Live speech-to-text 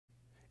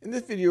In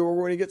this video, we're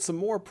going to get some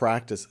more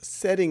practice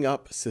setting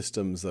up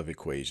systems of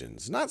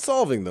equations. Not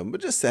solving them,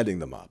 but just setting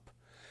them up.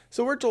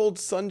 So we're told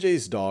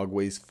Sanjay's dog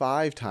weighs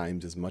 5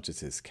 times as much as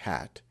his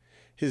cat.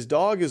 His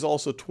dog is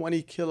also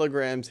 20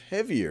 kilograms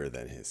heavier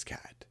than his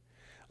cat.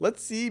 Let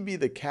C be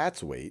the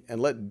cat's weight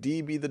and let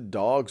D be the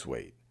dog's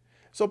weight.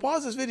 So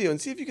pause this video and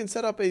see if you can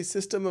set up a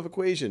system of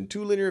equation,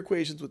 two linear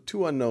equations with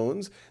two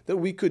unknowns that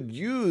we could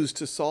use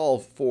to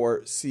solve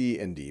for C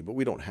and D, but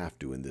we don't have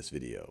to in this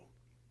video.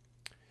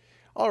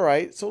 All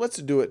right, so let's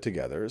do it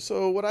together.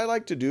 So what I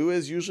like to do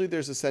is usually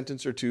there's a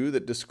sentence or two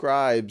that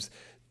describes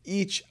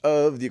each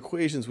of the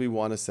equations we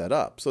want to set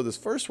up. So this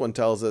first one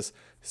tells us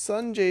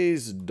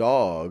Sanjay's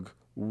dog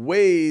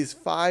weighs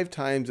 5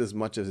 times as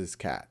much as his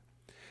cat.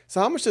 So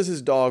how much does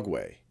his dog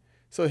weigh?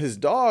 So his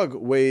dog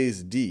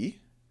weighs D.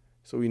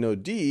 So we know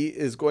D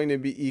is going to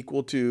be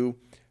equal to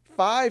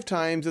 5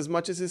 times as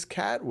much as his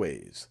cat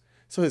weighs.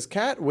 So his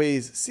cat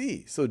weighs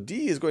C. So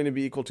D is going to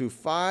be equal to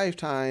 5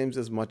 times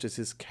as much as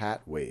his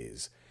cat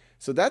weighs.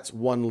 So that's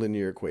one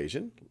linear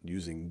equation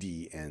using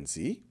D and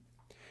C.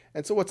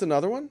 And so what's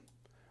another one?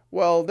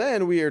 Well,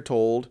 then we are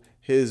told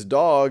his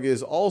dog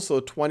is also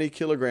 20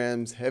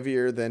 kilograms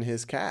heavier than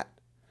his cat.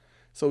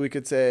 So we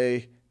could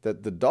say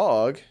that the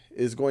dog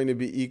is going to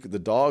be equal, the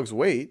dog's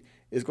weight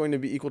is going to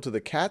be equal to the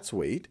cat's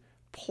weight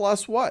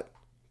plus what?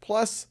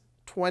 Plus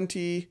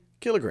 20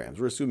 kilograms.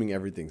 We're assuming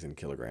everything's in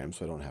kilograms,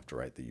 so I don't have to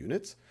write the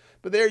units.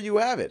 But there you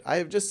have it. I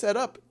have just set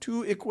up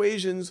two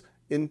equations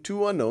in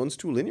two unknowns,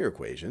 two linear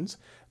equations,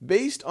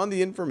 based on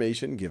the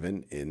information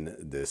given in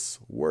this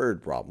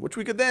word problem, which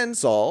we could then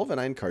solve, and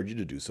I encourage you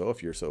to do so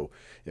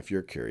if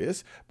you're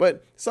curious.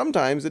 But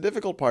sometimes the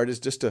difficult part is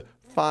just to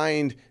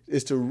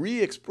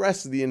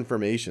re-express the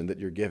information that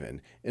you're given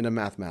in a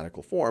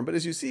mathematical form. But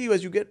as you see,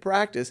 as you get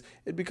practice,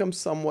 it becomes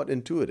somewhat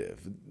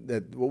intuitive.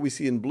 That what we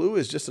see in blue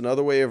is just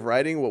another way of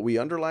writing what we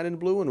underline in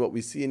blue, and what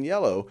we see in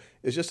yellow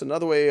is just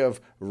another way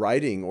of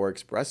writing or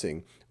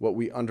expressing what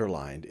we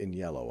underlined in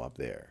yellow up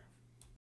there.